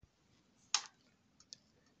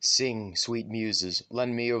Sing, sweet muses,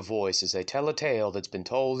 lend me your voice as I tell a tale that's been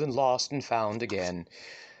told and lost and found again.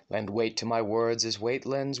 Lend weight to my words as weight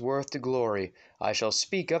lends worth to glory. I shall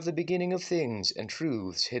speak of the beginning of things and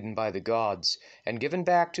truths hidden by the gods and given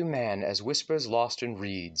back to man as whispers lost in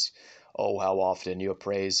reeds. Oh, how often your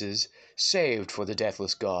praises, saved for the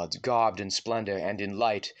deathless gods, garbed in splendor and in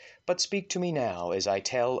light, but speak to me now as I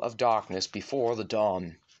tell of darkness before the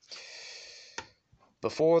dawn.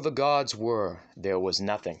 Before the gods were, there was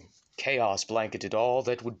nothing. Chaos blanketed all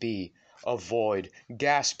that would be, a void,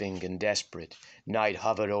 gasping and desperate. Night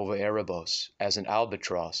hovered over Erebos as an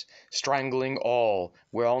albatross, strangling all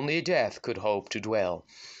where only death could hope to dwell.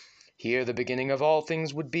 Here the beginning of all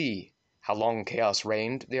things would be. How long chaos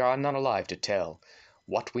reigned, there are none alive to tell.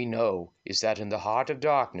 What we know is that in the heart of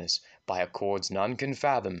darkness, by accords none can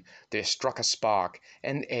fathom, there struck a spark,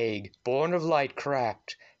 an egg, born of light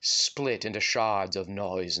cracked, split into shards of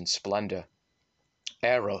noise and splendor.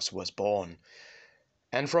 Eros was born.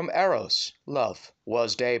 And from Eros, love,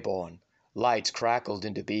 was day born. Lights crackled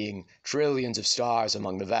into being, trillions of stars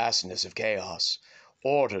among the vastness of chaos.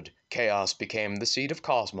 Ordered chaos became the seed of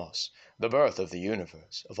cosmos, the birth of the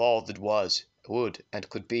universe, of all that was, would, and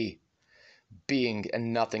could be. Being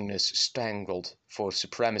and nothingness strangled for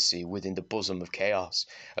supremacy within the bosom of chaos,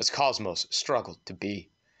 as cosmos struggled to be.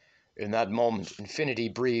 In that moment, infinity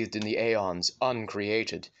breathed in the aeons,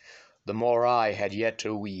 uncreated. The morai had yet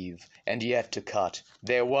to weave, and yet to cut.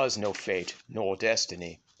 There was no fate, nor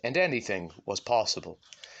destiny, and anything was possible.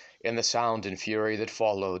 In the sound and fury that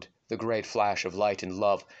followed, the great flash of light and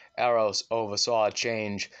love, Eros oversaw a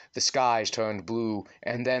change. The skies turned blue,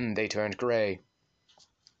 and then they turned gray.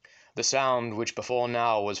 The sound, which before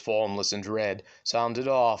now was formless and red, sounded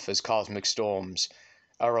off as cosmic storms.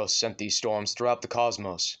 Eros sent these storms throughout the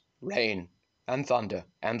cosmos. Rain, and thunder,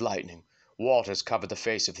 and lightning. Waters covered the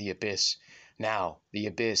face of the abyss. Now, the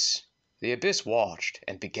abyss watched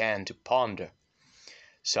and began to ponder.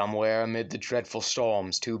 Somewhere amid the dreadful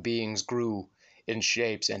storms, two beings grew. In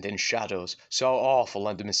shapes and in shadows, so awful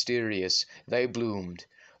and mysterious, they bloomed.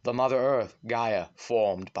 The Mother Earth, Gaia,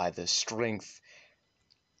 formed by the strength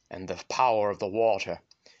and the power of the water,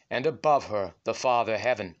 and above her the Father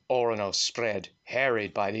Heaven, Ouranos, spread,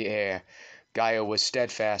 harried by the air. Gaia was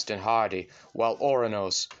steadfast and hardy, while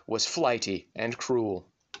Ouranos was flighty and cruel.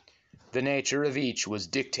 The nature of each was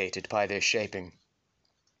dictated by their shaping.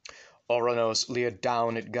 Ouranos leered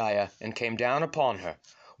down at Gaia and came down upon her.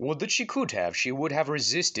 Would that she could have, she would have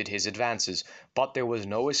resisted his advances, but there was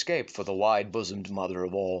no escape for the wide-bosomed mother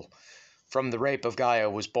of all. From the rape of Gaia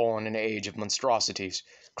was born an age of monstrosities,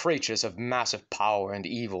 creatures of massive power and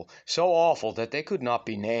evil, so awful that they could not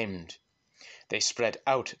be named. They spread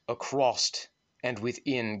out across and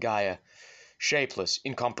within Gaia, shapeless,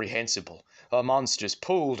 incomprehensible. Her monsters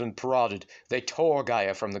pulled and prodded. They tore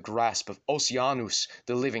Gaia from the grasp of Oceanus,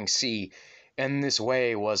 the living sea. In this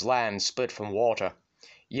way was land split from water.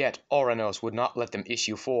 Yet Ouranos would not let them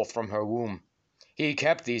issue forth from her womb. He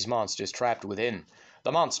kept these monsters trapped within.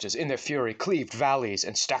 The monsters, in their fury, cleaved valleys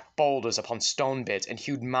and stacked boulders upon stone beds and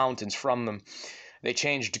hewed mountains from them. They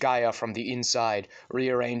changed Gaia from the inside,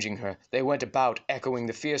 rearranging her. They went about, echoing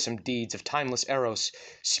the fearsome deeds of timeless Eros,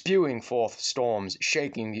 spewing forth storms,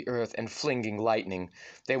 shaking the earth, and flinging lightning.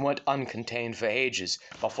 They went uncontained for ages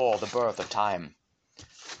before the birth of time.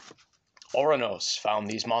 Ouranos found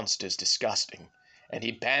these monsters disgusting, and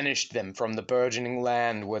he banished them from the burgeoning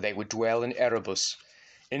land where they would dwell in Erebus.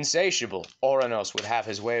 Insatiable, Ouranos would have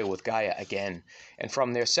his way with Gaia again, and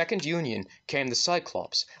from their second union came the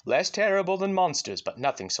Cyclops, less terrible than monsters, but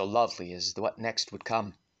nothing so lovely as what next would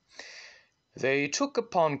come. They took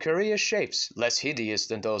upon curious shapes, less hideous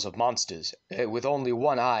than those of monsters, with only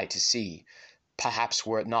one eye to see. Perhaps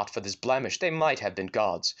were it not for this blemish, they might have been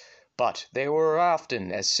gods, but they were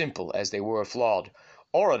often as simple as they were flawed.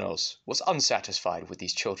 Ouranos was unsatisfied with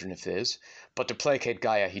these children of his, but to placate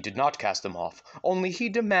Gaia he did not cast them off, only he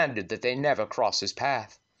demanded that they never cross his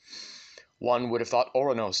path. One would have thought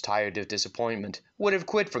Ouranos, tired of disappointment, would have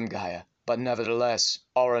quit from Gaia, but nevertheless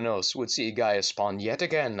Ouranos would see Gaia spawn yet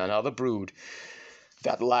again another brood,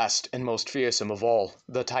 that last and most fearsome of all,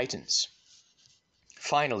 the Titans.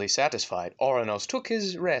 Finally satisfied, Ouranos took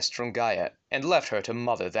his rest from Gaia, and left her to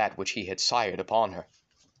mother that which he had sired upon her.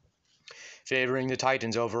 Favoring the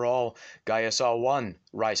Titans over all, Gaia saw one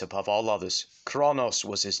rise above all others. Kronos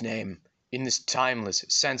was his name. In this timeless,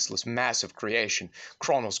 senseless mass of creation,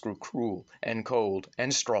 Kronos grew cruel and cold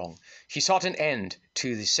and strong. He sought an end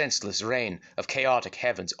to the senseless reign of chaotic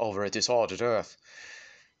heavens over a disordered earth.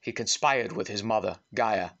 He conspired with his mother,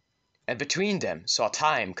 Gaia, and between them saw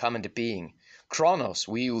time come into being. Kronos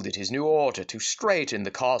wielded his new order to straighten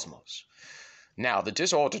the cosmos. Now the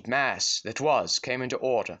disordered mass that was came into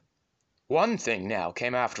order. One thing now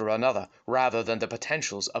came after another, rather than the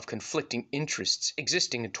potentials of conflicting interests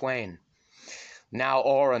existing in twain. Now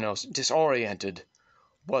Ouranos, disoriented,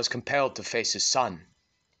 was compelled to face his son.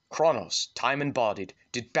 Kronos, time embodied,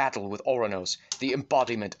 did battle with Ouranos, the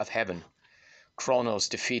embodiment of heaven. Kronos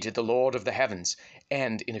defeated the Lord of the Heavens,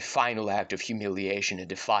 and in a final act of humiliation and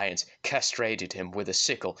defiance, castrated him with a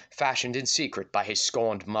sickle fashioned in secret by his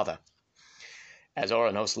scorned mother. As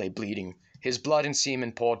Ouranos lay bleeding, his blood and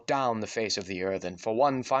semen poured down the face of the earth, and for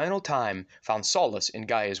one final time found solace in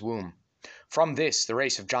Gaia's womb. From this the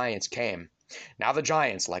race of giants came. Now the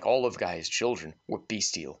giants, like all of Gaia's children, were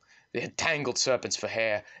bestial. They had tangled serpents for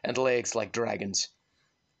hair, and legs like dragons.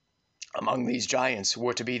 Among these giants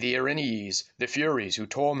were to be the Erinyes, the Furies who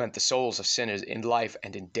torment the souls of sinners in life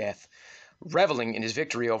and in death. Reveling in his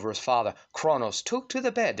victory over his father, Kronos took to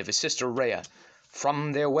the bed of his sister Rhea.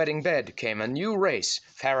 From their wedding bed came a new race,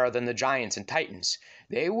 fairer than the giants and titans.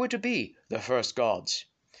 They were to be the first gods.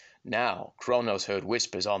 Now Kronos heard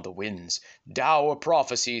whispers on the winds, dour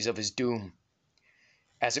prophecies of his doom.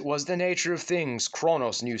 As it was the nature of things,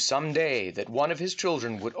 Kronos knew some day that one of his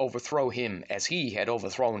children would overthrow him as he had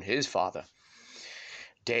overthrown his father.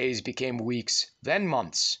 Days became weeks, then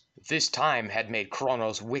months. This time had made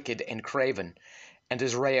Kronos wicked and craven, and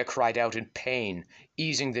as Rhea cried out in pain,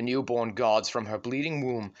 easing the newborn gods from her bleeding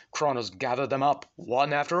womb, Kronos gathered them up,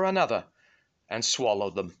 one after another, and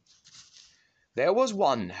swallowed them. There was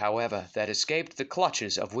one, however, that escaped the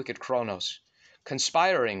clutches of wicked Kronos.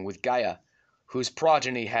 Conspiring with Gaia, whose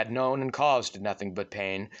progeny had known and caused nothing but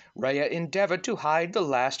pain, Rhea endeavored to hide the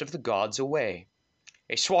last of the gods away.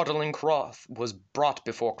 A swaddling cloth was brought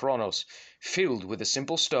before Kronos, filled with a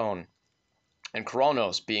simple stone, and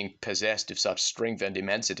Kronos, being possessed of such strength and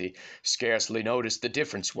immensity, scarcely noticed the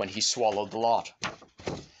difference when he swallowed the lot.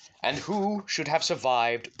 And who should have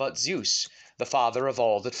survived but Zeus, the father of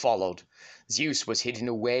all that followed? Zeus was hidden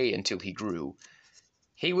away until he grew.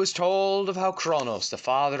 He was told of how Kronos, the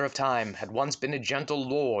father of time, had once been a gentle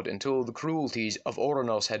lord until the cruelties of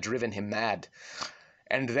Ouranos had driven him mad.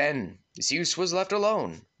 And then Zeus was left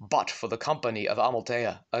alone, but for the company of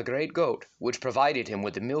Amalthea, a great goat, which provided him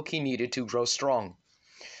with the milk he needed to grow strong.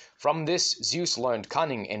 From this Zeus learned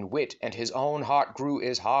cunning and wit, and his own heart grew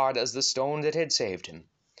as hard as the stone that had saved him.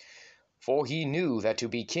 For he knew that to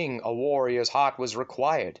be king a warrior's heart was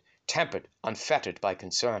required, tempered, unfettered by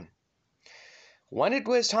concern. When it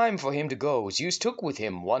was time for him to go, Zeus took with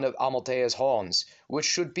him one of Amalthea's horns, which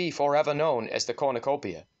should be forever known as the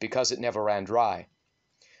cornucopia, because it never ran dry.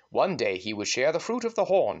 One day he would share the fruit of the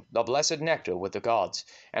horn, the blessed nectar, with the gods,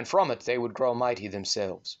 and from it they would grow mighty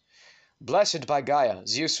themselves. Blessed by Gaia,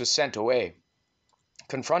 Zeus was sent away.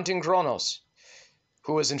 Confronting Kronos,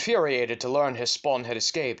 who was infuriated to learn his spawn had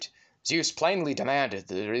escaped, Zeus plainly demanded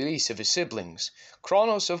the release of his siblings.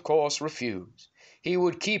 Kronos, of course, refused. He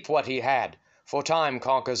would keep what he had, for time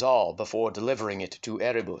conquers all, before delivering it to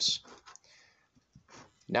Erebus.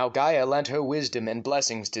 Now Gaia lent her wisdom and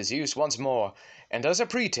blessings to Zeus once more, and as a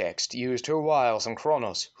pretext used her wiles on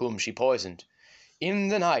Kronos, whom she poisoned. In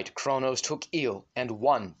the night Kronos took ill, and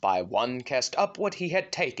one by one cast up what he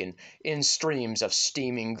had taken in streams of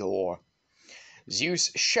steaming gore.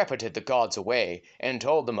 Zeus shepherded the gods away, and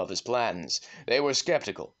told them of his plans. They were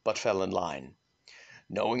skeptical, but fell in line.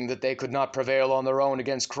 Knowing that they could not prevail on their own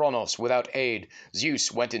against Kronos without aid,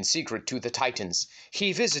 Zeus went in secret to the Titans.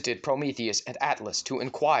 He visited Prometheus and Atlas to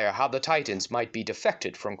inquire how the Titans might be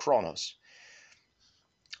defected from Kronos.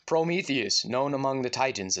 Prometheus, known among the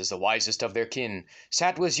Titans as the wisest of their kin,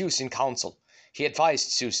 sat with Zeus in council. He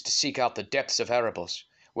advised Zeus to seek out the depths of Erebus,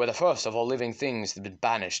 where the first of all living things had been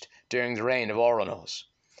banished during the reign of Ouranos.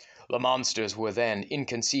 The monsters were then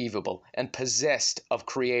inconceivable and possessed of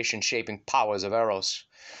creation-shaping powers of Eros.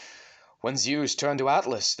 When Zeus turned to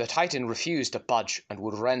Atlas, the Titan refused to budge and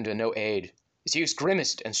would render no aid. Zeus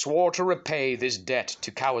grimaced and swore to repay this debt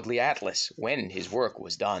to cowardly Atlas when his work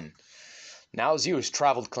was done. Now Zeus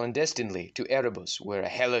traveled clandestinely to Erebus, where a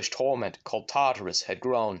hellish torment called Tartarus had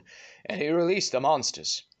grown, and he released the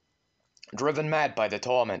monsters. Driven mad by the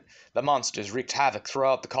torment, the monsters wreaked havoc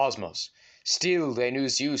throughout the cosmos. Still they knew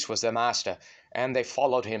Zeus was their master, and they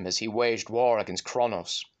followed him as he waged war against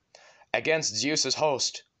Kronos. Against Zeus's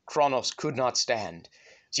host, Kronos could not stand.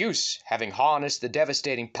 Zeus, having harnessed the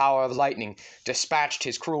devastating power of lightning, dispatched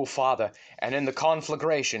his cruel father, and in the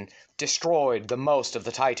conflagration destroyed the most of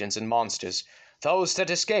the Titans and monsters. Those that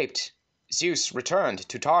escaped, Zeus returned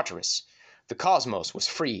to Tartarus. The cosmos was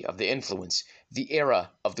free of the influence. The era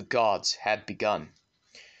of the gods had begun.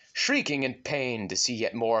 shrieking in pain to see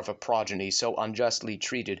yet more of her progeny so unjustly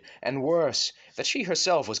treated, and worse, that she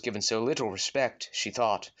herself was given so little respect, she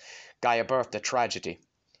thought. Gaia birthed a tragedy.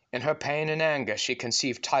 In her pain and anger she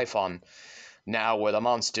conceived Typhon. Now where the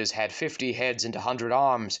monsters had 50 heads and 100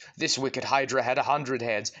 arms, this wicked Hydra had 100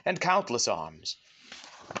 heads and countless arms.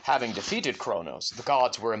 Having defeated Kronos, the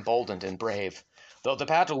gods were emboldened and brave. Though the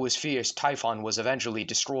battle was fierce, Typhon was eventually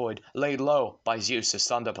destroyed, laid low by Zeus's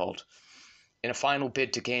thunderbolt. In a final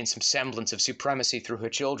bid to gain some semblance of supremacy through her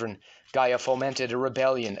children, Gaia fomented a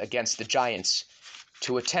rebellion against the giants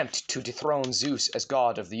to attempt to dethrone Zeus as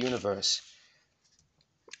god of the universe.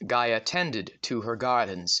 Gaia tended to her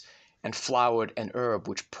gardens and flowered an herb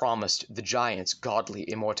which promised the giants godly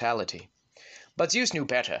immortality. But Zeus knew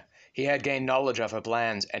better. He had gained knowledge of her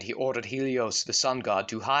plans, and he ordered Helios, the sun god,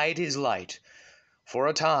 to hide his light. For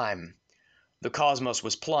a time, the cosmos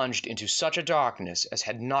was plunged into such a darkness as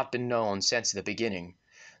had not been known since the beginning.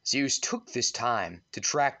 Zeus took this time to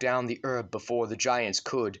track down the herb before the giants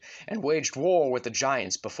could, and waged war with the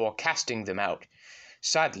giants before casting them out.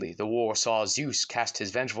 Sadly, the war saw Zeus cast his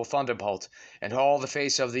vengeful thunderbolt, and all the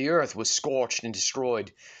face of the earth was scorched and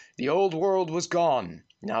destroyed. The old world was gone.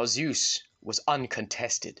 Now Zeus was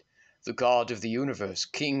uncontested, the god of the universe,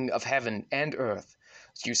 king of heaven and earth.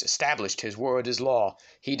 Zeus established his word as law.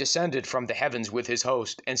 He descended from the heavens with his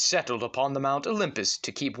host, and settled upon the Mount Olympus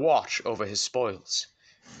to keep watch over his spoils.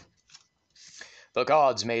 The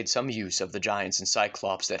gods made some use of the giants and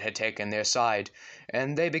cyclops that had taken their side,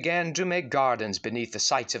 and they began to make gardens beneath the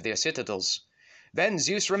sites of their citadels. Then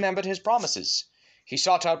Zeus remembered his promises. He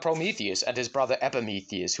sought out Prometheus and his brother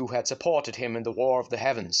Epimetheus, who had supported him in the war of the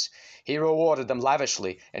heavens. He rewarded them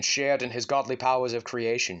lavishly and shared in his godly powers of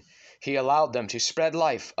creation. He allowed them to spread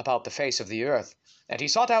life about the face of the earth. And he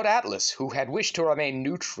sought out Atlas, who had wished to remain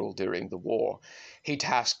neutral during the war. He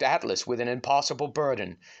tasked Atlas with an impossible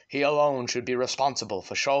burden. He alone should be responsible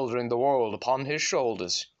for shouldering the world upon his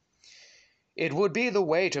shoulders. It would be the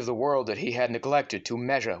weight of the world that he had neglected to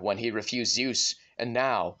measure when he refused Zeus, and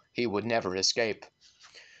now he would never escape.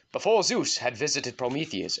 Before Zeus had visited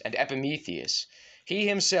Prometheus and Epimetheus, he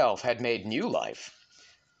himself had made new life.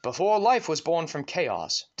 Before, life was born from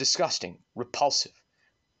chaos, disgusting, repulsive.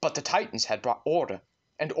 But the Titans had brought order,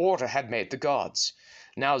 and order had made the gods.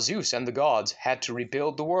 Now Zeus and the gods had to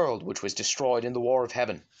rebuild the world which was destroyed in the war of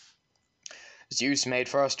heaven. Zeus made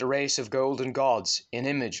first a race of golden gods, in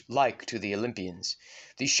image like to the Olympians.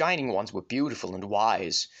 These shining ones were beautiful and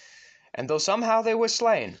wise, and though somehow they were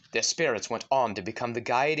slain, their spirits went on to become the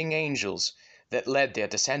guiding angels that led their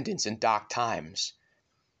descendants in dark times.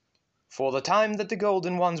 For the time that the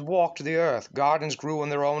golden ones walked the earth, gardens grew on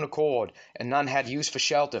their own accord, and none had use for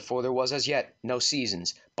shelter, for there was as yet no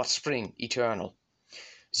seasons, but spring eternal.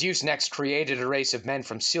 Zeus next created a race of men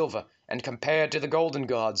from silver, and compared to the golden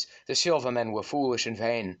gods, the silver men were foolish and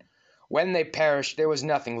vain. When they perished, there was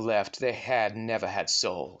nothing left. They had never had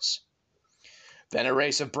souls. Then a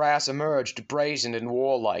race of brass emerged, brazen and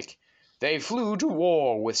warlike. They flew to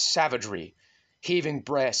war with savagery, heaving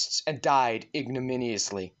breasts, and died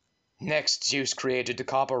ignominiously. Next Zeus created the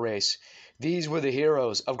copper race. These were the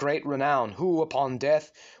heroes of great renown, who, upon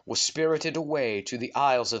death, were spirited away to the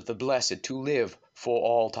Isles of the Blessed to live for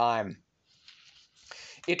all time.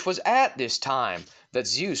 It was at this time that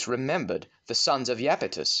Zeus remembered the sons of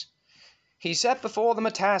Iapetus. He set before them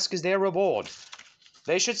a task as their reward.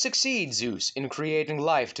 They should succeed Zeus in creating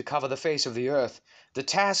life to cover the face of the earth. The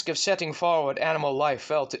task of setting forward animal life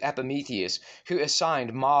fell to Epimetheus, who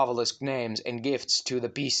assigned marvelous names and gifts to the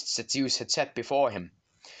beasts that Zeus had set before him.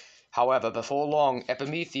 However, before long,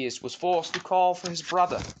 Epimetheus was forced to call for his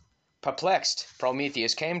brother. Perplexed,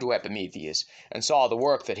 Prometheus came to Epimetheus and saw the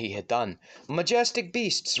work that he had done. Majestic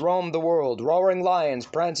beasts roamed the world, roaring lions,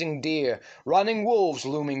 prancing deer, running wolves,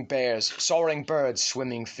 looming bears, soaring birds,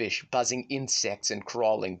 swimming fish, buzzing insects, and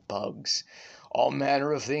crawling bugs. All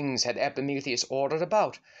manner of things had Epimetheus ordered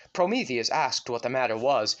about. Prometheus asked what the matter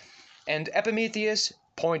was, and Epimetheus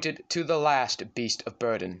pointed to the last beast of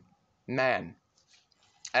burden, man.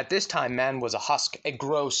 At this time man was a husk, a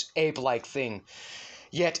gross, ape-like thing.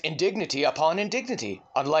 Yet indignity upon indignity.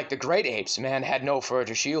 Unlike the great apes, man had no fur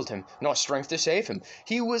to shield him, nor strength to save him.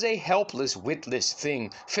 He was a helpless, witless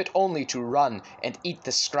thing, fit only to run and eat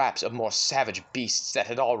the scraps of more savage beasts that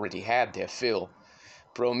had already had their fill.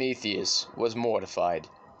 Prometheus was mortified.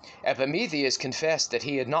 Epimetheus confessed that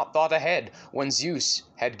he had not thought ahead when Zeus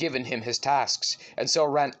had given him his tasks, and so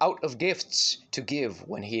ran out of gifts to give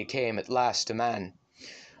when he came at last to man.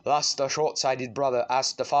 Thus the short-sighted brother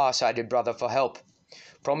asked the far-sighted brother for help.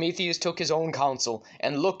 Prometheus took his own counsel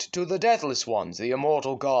and looked to the deathless ones, the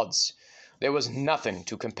immortal gods. There was nothing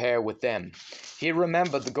to compare with them. He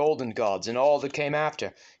remembered the golden gods and all that came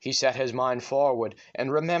after. He set his mind forward,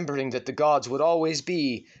 and remembering that the gods would always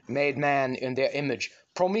be, made man in their image.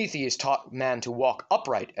 Prometheus taught man to walk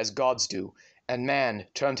upright as gods do, and man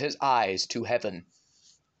turned his eyes to heaven.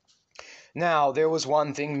 Now there was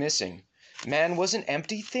one thing missing. Man was an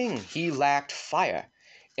empty thing. He lacked fire.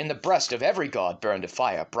 In the breast of every god burned a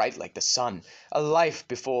fire, bright like the sun, a life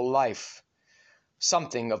before life,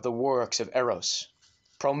 something of the works of Eros.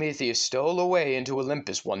 Prometheus stole away into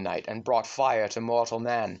Olympus one night and brought fire to mortal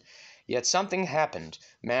man. Yet something happened.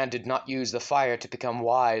 Man did not use the fire to become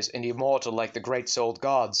wise and immortal like the great-souled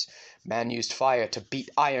gods. Man used fire to beat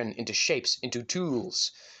iron into shapes, into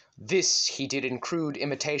tools. This he did in crude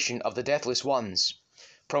imitation of the deathless ones.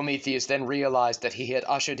 Prometheus then realized that he had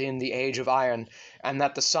ushered in the age of iron, and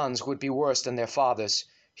that the sons would be worse than their fathers.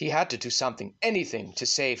 He had to do something, anything, to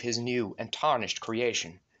save his new and tarnished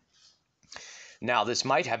creation. Now this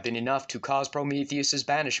might have been enough to cause Prometheus's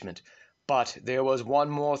banishment, but there was one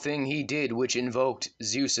more thing he did which invoked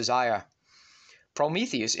Zeus's ire.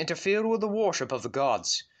 Prometheus interfered with the worship of the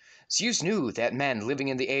gods. Zeus knew that men living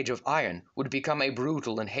in the age of iron would become a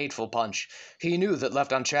brutal and hateful bunch. He knew that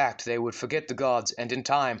left unchecked they would forget the gods, and in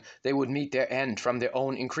time they would meet their end from their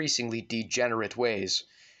own increasingly degenerate ways.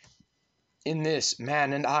 In this,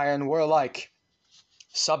 man and iron were alike,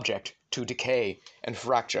 subject to decay and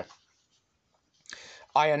fracture.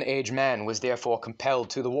 Iron Age man was therefore compelled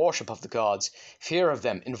to the worship of the gods. Fear of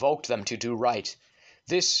them invoked them to do right.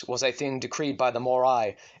 This was a thing decreed by the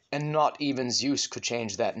Moirai, and not even Zeus could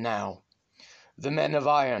change that now. The men of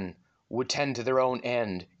iron would tend to their own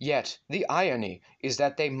end, yet the irony is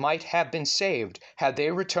that they might have been saved had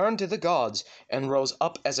they returned to the gods and rose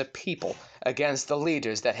up as a people against the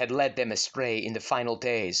leaders that had led them astray in the final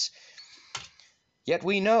days. Yet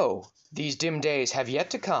we know these dim days have yet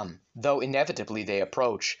to come, though inevitably they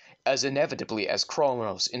approach, as inevitably as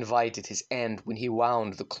Kronos invited his end when he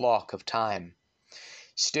wound the clock of time.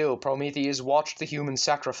 Still Prometheus watched the humans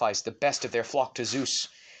sacrifice the best of their flock to Zeus.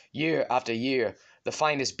 Year after year, the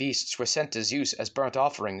finest beasts were sent to Zeus as burnt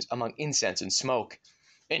offerings among incense and smoke.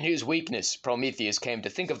 In his weakness, Prometheus came to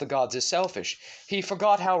think of the gods as selfish. He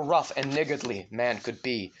forgot how rough and niggardly man could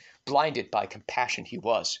be. Blinded by compassion he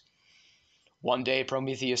was. One day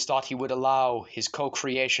Prometheus thought he would allow his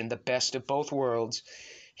co-creation the best of both worlds.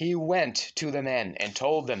 He went to the men and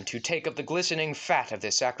told them to take of the glistening fat of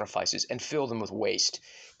their sacrifices and fill them with waste,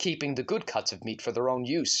 keeping the good cuts of meat for their own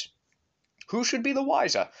use. Who should be the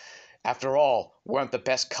wiser? After all, weren't the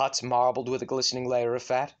best cuts marbled with a glistening layer of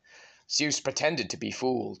fat? Zeus pretended to be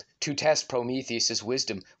fooled, to test Prometheus's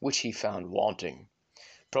wisdom, which he found wanting.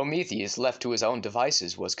 Prometheus, left to his own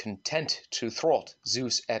devices, was content to thwart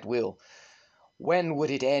Zeus at will. When would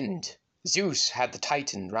it end? Zeus had the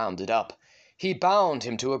Titan rounded up. He bound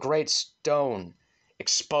him to a great stone,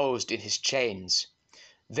 exposed in his chains.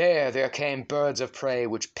 There came birds of prey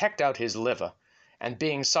which pecked out his liver, and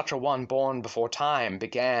being such a one born before time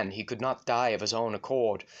began, he could not die of his own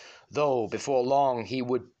accord, though before long he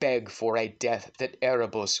would beg for a death that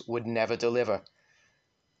Erebus would never deliver.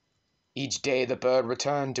 Each day the bird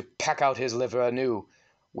returned to peck out his liver anew,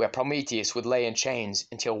 where Prometheus would lay in chains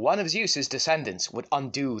until one of Zeus's descendants would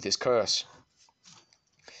undo this curse.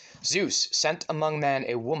 Zeus sent among men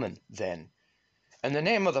a woman then, and the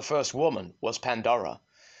name of the first woman was Pandora.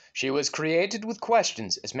 She was created with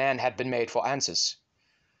questions as man had been made for answers.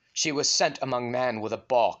 She was sent among men with a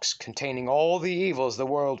box containing all the evils the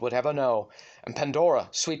world would ever know, and Pandora,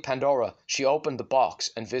 sweet Pandora, she opened the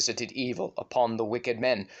box and visited evil upon the wicked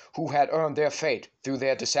men who had earned their fate through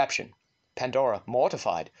their deception. Pandora,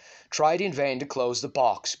 mortified, tried in vain to close the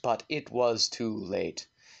box, but it was too late.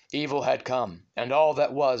 Evil had come, and all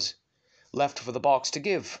that was left for the box to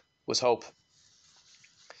give was hope.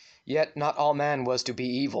 Yet not all man was to be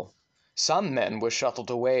evil. Some men were shuttled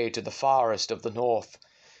away to the forest of the north.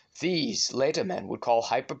 These later men would call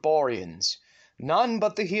Hyperboreans. None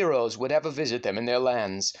but the heroes would ever visit them in their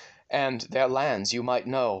lands, and their lands, you might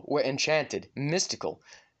know, were enchanted, mystical,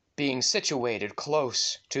 being situated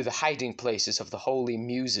close to the hiding places of the holy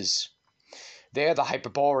muses. There the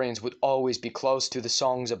Hyperboreans would always be close to the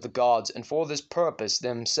songs of the gods, and for this purpose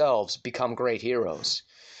themselves become great heroes.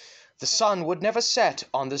 The sun would never set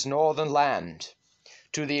on this northern land.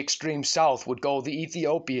 To the extreme south would go the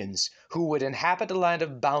Ethiopians, who would inhabit a land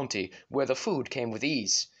of bounty where the food came with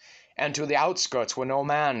ease, and to the outskirts where no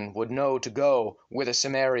man would know to go were the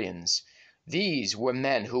Cimmerians. These were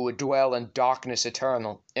men who would dwell in darkness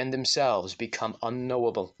eternal and themselves become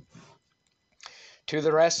unknowable. To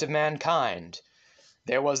the rest of mankind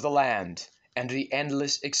there was the land and the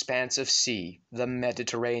endless expanse of sea, the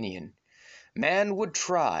Mediterranean. Man would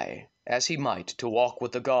try, as he might, to walk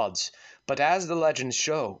with the gods, but as the legends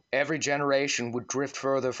show, every generation would drift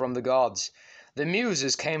further from the gods. The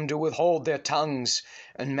Muses came to withhold their tongues,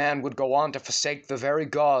 and man would go on to forsake the very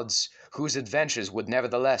gods, whose adventures would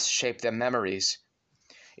nevertheless shape their memories.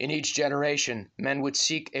 In each generation, men would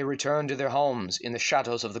seek a return to their homes in the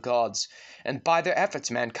shadows of the gods, and by their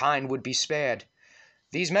efforts mankind would be spared.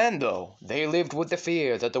 These men, though, they lived with the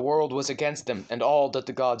fear that the world was against them and all that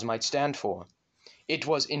the gods might stand for. It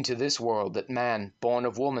was into this world that man, born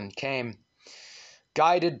of woman, came,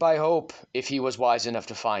 guided by hope, if he was wise enough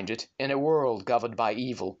to find it, in a world governed by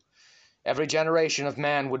evil. Every generation of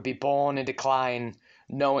man would be born in decline,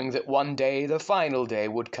 knowing that one day the final day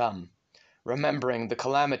would come, remembering the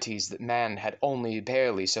calamities that man had only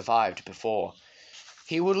barely survived before.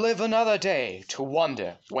 He would live another day to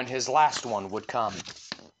wonder when his last one would come.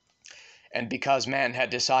 And because man had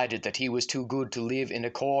decided that he was too good to live in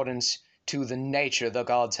accordance to the nature the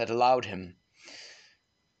gods had allowed him,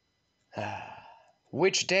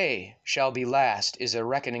 which day shall be last is a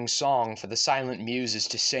reckoning song for the silent muses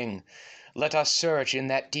to sing. Let us search in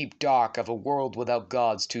that deep dark of a world without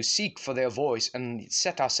gods to seek for their voice and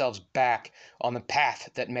set ourselves back on the path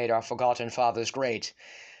that made our forgotten fathers great.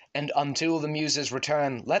 And until the muses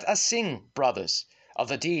return, let us sing, brothers, of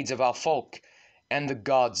the deeds of our folk and the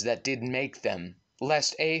gods that did make them,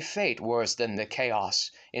 lest a fate worse than the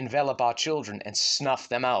chaos envelop our children and snuff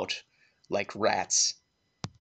them out like rats.